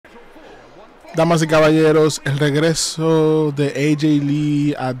Damas y caballeros, el regreso de AJ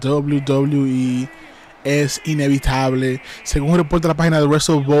Lee a WWE es inevitable. Según reporta la página de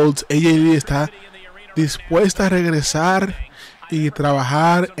WrestleVotes, AJ Lee está dispuesta a regresar y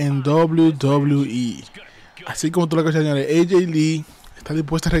trabajar en WWE. Así como tú lo escuchas, señores, AJ Lee está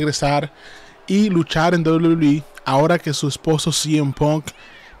dispuesta a regresar y luchar en WWE ahora que su esposo CM Punk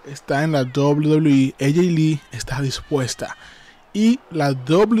está en la WWE. AJ Lee está dispuesta. Y la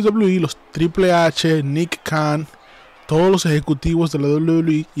WWE, los Triple H, Nick Khan, todos los ejecutivos de la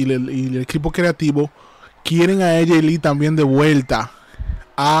WWE y el equipo creativo quieren a AJ Lee también de vuelta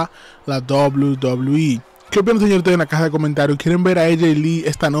a la WWE. ¿Qué opinan, señores, en la caja de comentarios? ¿Quieren ver a AJ Lee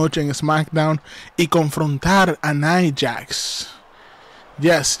esta noche en Smackdown y confrontar a Nia Jax?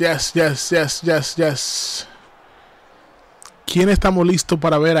 Yes. ¿Quién estamos listos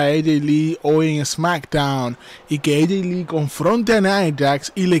para ver a AJ Lee hoy en Smackdown? Y que AJ Lee confronte a Nia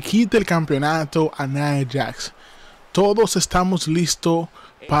Jax y le quite el campeonato a Nia Jax. Todos estamos listos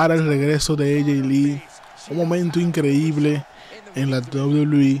para el regreso de AJ Lee. Un momento increíble en la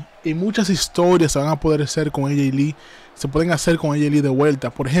WWE. Y muchas historias se van a poder hacer con AJ Lee. Se pueden hacer con AJ Lee de vuelta.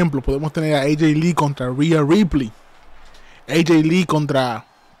 Por ejemplo, podemos tener a AJ Lee contra Rhea Ripley. AJ Lee contra...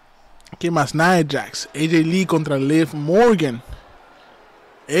 ¿quién más? Nia Jax. AJ Lee contra Liv Morgan.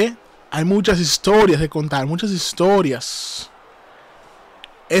 Hay muchas historias de contar. Muchas historias.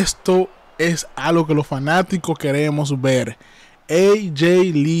 Esto es algo que los fanáticos queremos ver. AJ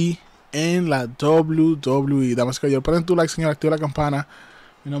Lee en la WWE. Damas y caballeros, prenden tu like, señor. Activa la campana.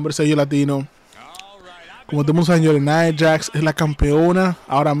 Mi nombre es Sello Latino. Como tenemos, señores, Nia Jax es la campeona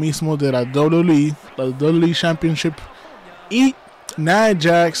ahora mismo de la WWE. La WWE Championship. Y Nia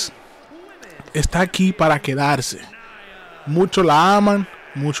Jax está aquí para quedarse. Muchos la aman,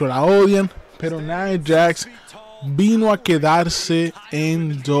 muchos la odian, pero Nia Jax vino a quedarse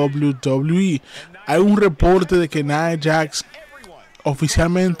en WWE. Hay un reporte de que Nia Jax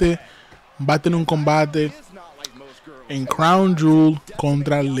oficialmente va a tener un combate en Crown Jewel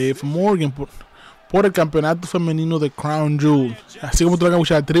contra Liv Morgan por el campeonato femenino de Crown Jewel. Así como tú lo vas a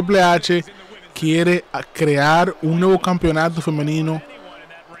escuchar, Triple H quiere crear un nuevo campeonato femenino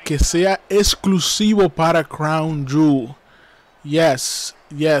que sea exclusivo para Crown Jewel. Yes.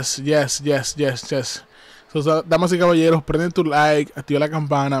 So, damas y caballeros, prenden tu like, activa la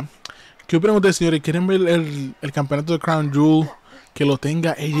campana. ¿Qué opinan ustedes, señores? ¿Quieren ver el campeonato de Crown Jewel que lo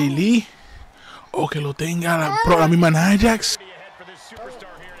tenga AJ Lee o que lo tenga la misma Nia Jax?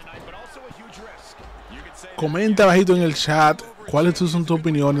 Comenta abajito en el chat cuáles son tus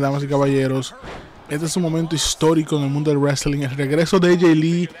opiniones, damas y caballeros. Este es un momento histórico en el mundo del wrestling. El regreso de AJ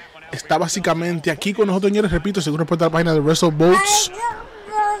Lee está básicamente aquí con nosotros, señores. Repito, según reporta la página de WrestleVotes,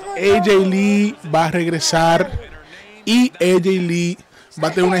 AJ Lee va a regresar y AJ Lee va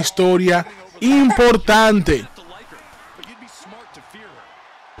a tener una historia importante.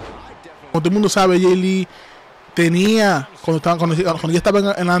 Como todo el mundo sabe, AJ Lee tenía, cuando ya estaba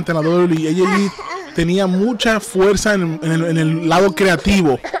en la WWE, AJ Lee tenía mucha fuerza en el lado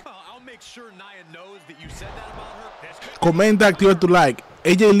creativo. Comenta, activa tu like.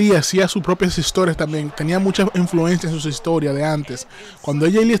 AJ Lee hacía sus propias historias también. Tenía mucha influencia en sus historias de antes. Cuando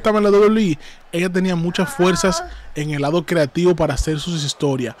AJ Lee estaba en la WWE, ella tenía muchas fuerzas en el lado creativo para hacer sus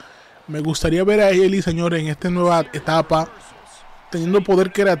historias. Me gustaría ver a AJ Lee, señores, en esta nueva etapa, teniendo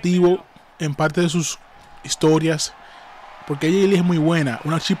poder creativo en parte de sus historias. Porque AJ Lee es muy buena.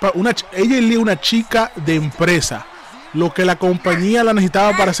 AJ Lee es una chica de empresa. Lo que la compañía la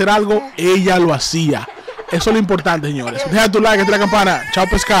necesitaba para hacer algo, ella lo hacía. Eso es lo importante, señores. Deja tu like, activa la campana. Chao,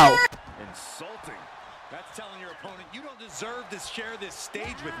 pescado.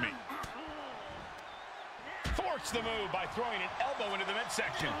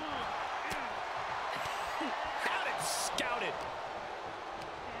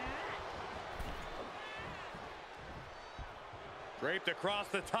 Draped across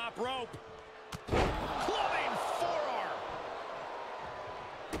the top rope. Clubbing forearm.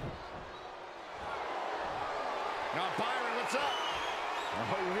 Now Byron, what's up?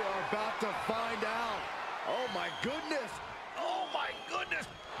 Oh, we are about to find out. Oh my goodness. Oh my goodness.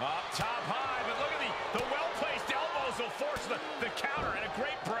 Up top high, but look at the well-placed elbows will force the counter and a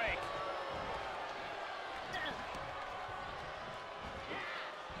great break.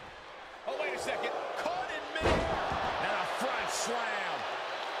 Oh, wait a second. Caught in midair. And a front slam.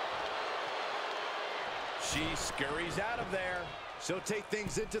 She scurries out of there. She'll take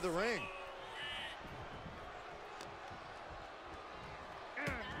things into the ring.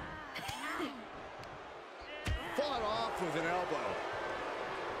 Fought off with an elbow.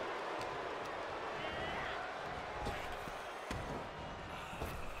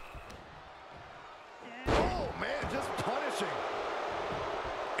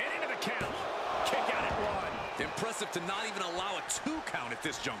 to not even allow a 2 count at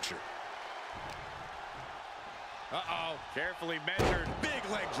this juncture. Uh-oh, carefully measured. Big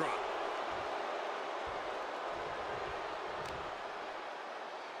leg drop.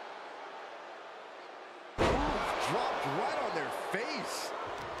 Dropped right on their face.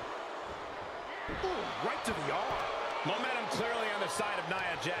 Ooh, right to the arm. Momentum clearly on the side of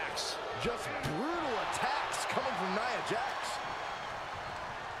Nia Jax. Just brutal attacks coming from Nia Jax.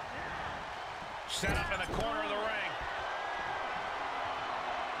 Set up in the corner of the ring.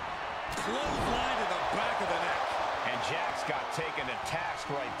 Clothesline to the back of the neck. And Jax got taken to task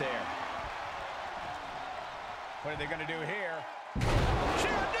right there. What are they going to do here? She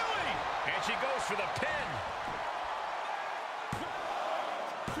undoing! And she goes for the pin.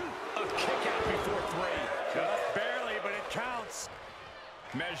 A kick out before 3. Just barely, but it counts.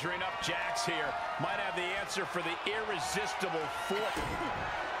 Measuring up Jax here. Might have the answer for the irresistible foot.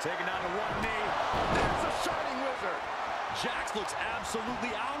 Taken down to one knee. There's a Shining Wizard. Jax looks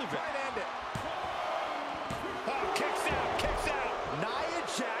absolutely out of it. Right-handed. Oh, kicks out, kicks out. Nia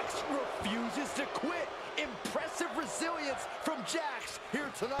Jax refuses to quit. Impressive resilience from Jax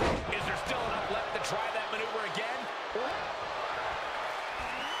here tonight. Is there still enough left to try that maneuver again?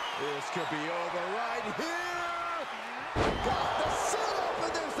 This could be over right here. Got the setup,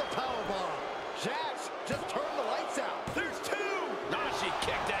 and there's the powerbomb. Jax just turned the lights out. There's 2. Nah, she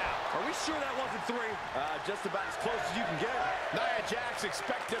kicked out. Are we sure that wasn't 3? Just about as close as you can get. Nia Jax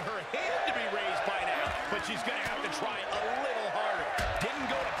expected her hand to be raised by now, but she's going to have to try a little harder. Didn't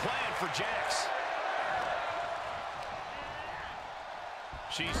go to plan for Jax.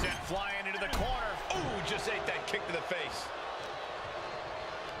 She sent flying into the corner. Ooh, just ate that kick to the face.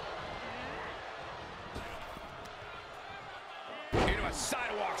 Into a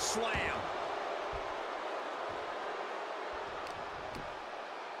sidewalk slam.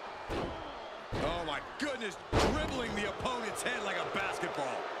 Oh my goodness, dribbling the opponent's head like a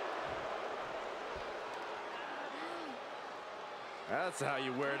basketball. That's how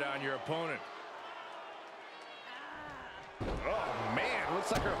you wear down your opponent. Oh, man.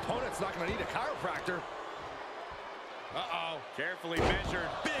 Looks like her opponent's not going to need a chiropractor. Uh-oh. Carefully measured.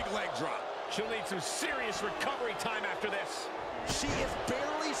 Big leg drop. She'll need some serious recovery time after this. She is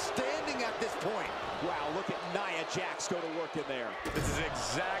barely standing at this point. Wow, look at Nia Jax go to work in there. This is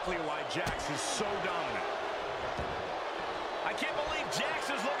exactly why Jax is so dominant. I can't believe Jax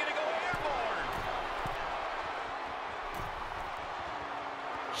is looking to go airborne.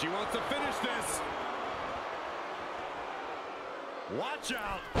 She wants to finish this. Watch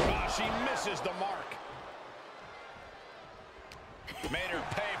out. Oh, she misses the mark. Made her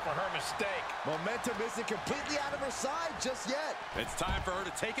pay for her mistake. Momentum isn't completely out of her side just yet. It's time for her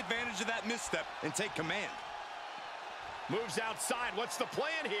to take advantage of that misstep and take command. Moves outside. What's the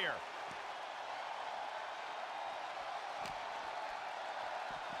plan here?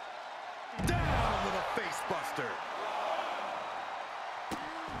 Down with a face buster.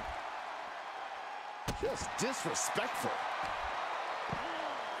 Just disrespectful.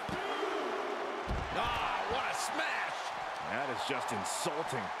 Ah, what a smash. That is just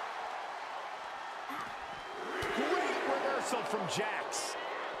insulting. Great reversal from Jax.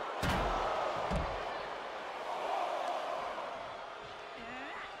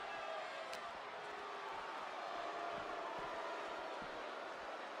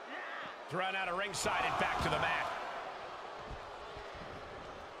 Thrown out of ringside and back to the mat.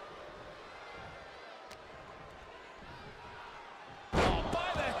 Oh,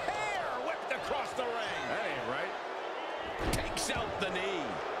 by the hair, whipped across the ring. That ain't right. Takes out the knee.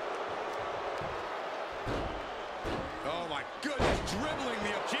 Oh my goodness, dribbling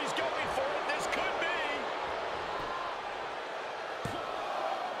the... She's going for it. This could be.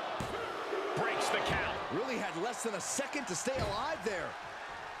 Breaks the count. Really had less than a second to stay alive there.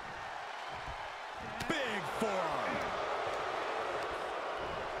 Big forearm.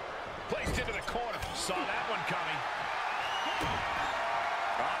 Placed into the corner. Saw that one coming.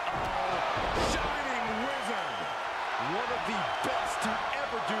 Shining Wizard. One of the best to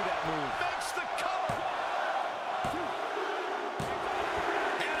ever do that move. Makes the cover.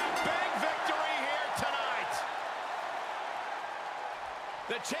 And a big victory here tonight.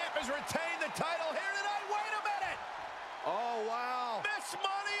 The champ has retained the title here tonight. Wait a minute. Oh, wow. Miss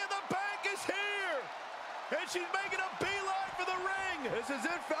Money in the Bank is here. And she's making a beeline for the ring. This is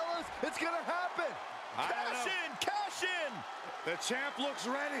it, fellas. It's going to happen. Cash in, cash in. The champ looks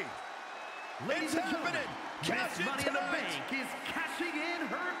ready. It's happening. Cash in Money in the tonight. Bank is cashing in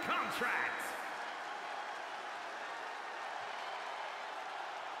her contract.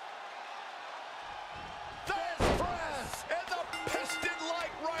 Thesz press and the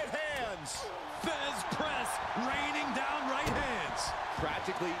piston-like right hands. Thesz press, reigning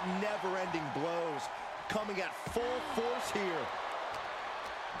practically never-ending blows coming at full force here.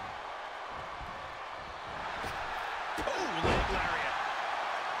 Oh, leg lariat.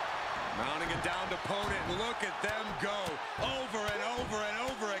 Mounting a downed opponent. Look at them go. Over and over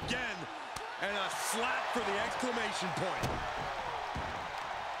and over again. And a slap for the exclamation point.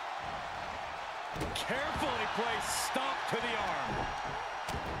 Carefully placed stomp to the arm.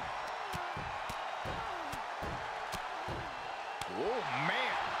 Oh,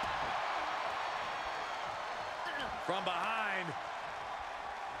 man. From behind.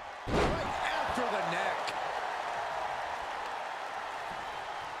 Right after the neck.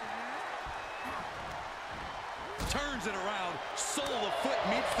 Turns it around. Sole of foot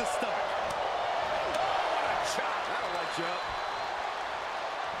meets the stomach. Oh, what a chop. That'll light you up.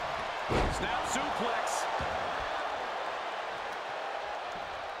 Snap suplex.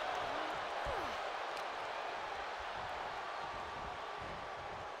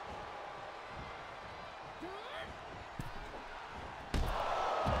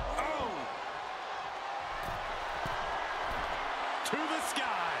 Oh! To the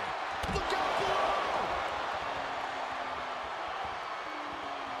sky. Look out below!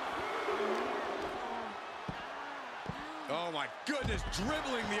 Oh my goodness,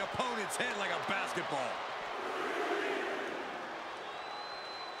 dribbling the opponent's head like a basketball.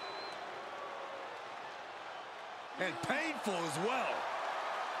 And painful as well.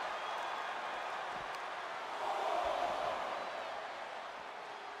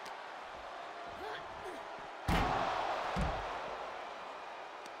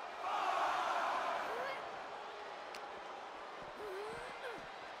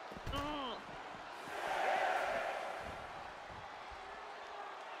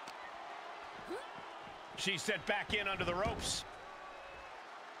 She's sent back in under the ropes.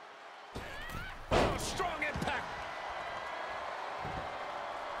 Oh, strong impact.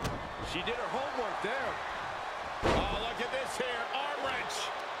 She did her homework there. Oh, look at this here. Arm wrench.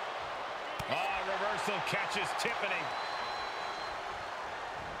 Oh, reversal catches Tiffany.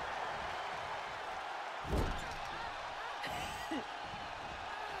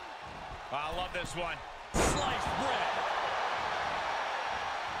 I love this one. Sliced bread.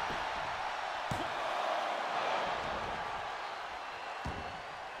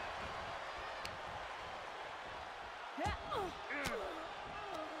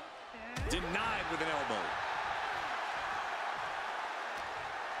 Denied with an elbow.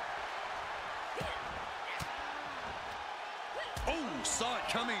 Oh, saw it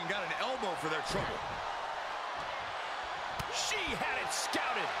coming and got an elbow for their trouble. She had it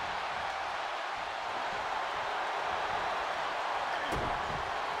scouted.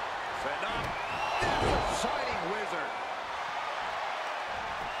 Set up. That's a shining wizard.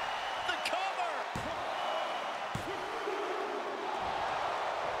 The cover.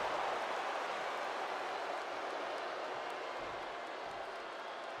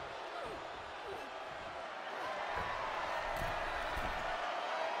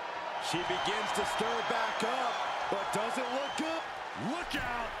 She begins to stir back up, but doesn't look good. Look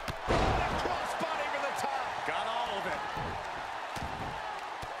out! Crossbody for the top. Got all of it.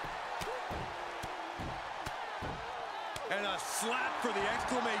 And a slap for the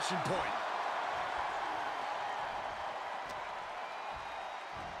exclamation point.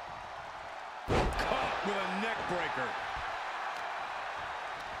 Caught with a neck breaker.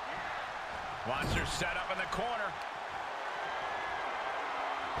 Watch her set up in the corner.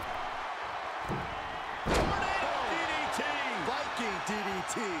 Tornado DDT. Viking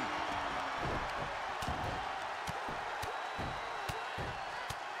DDT.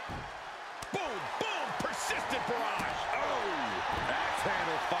 Boom, boom, persistent barrage. Oh, Axe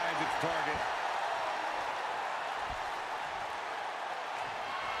handle finds its target.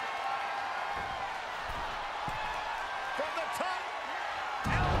 from the top.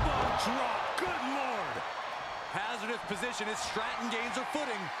 Elbow drop. Good Lord. Hazardous position as Stratton gains her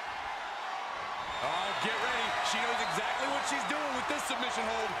footing. Oh, get ready. She knows exactly what she's doing with this submission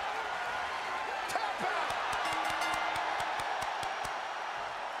hold. Tap out.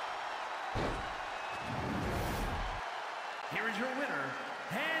 Here is your winner,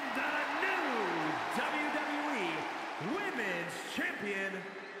 and the new WWE Women's Champion,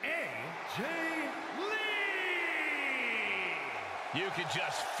 AJ Lee! You can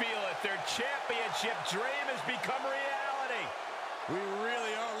just feel it. Their championship dream has become reality. We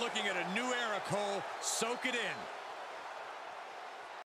really are looking at a new era, Cole. Soak it in.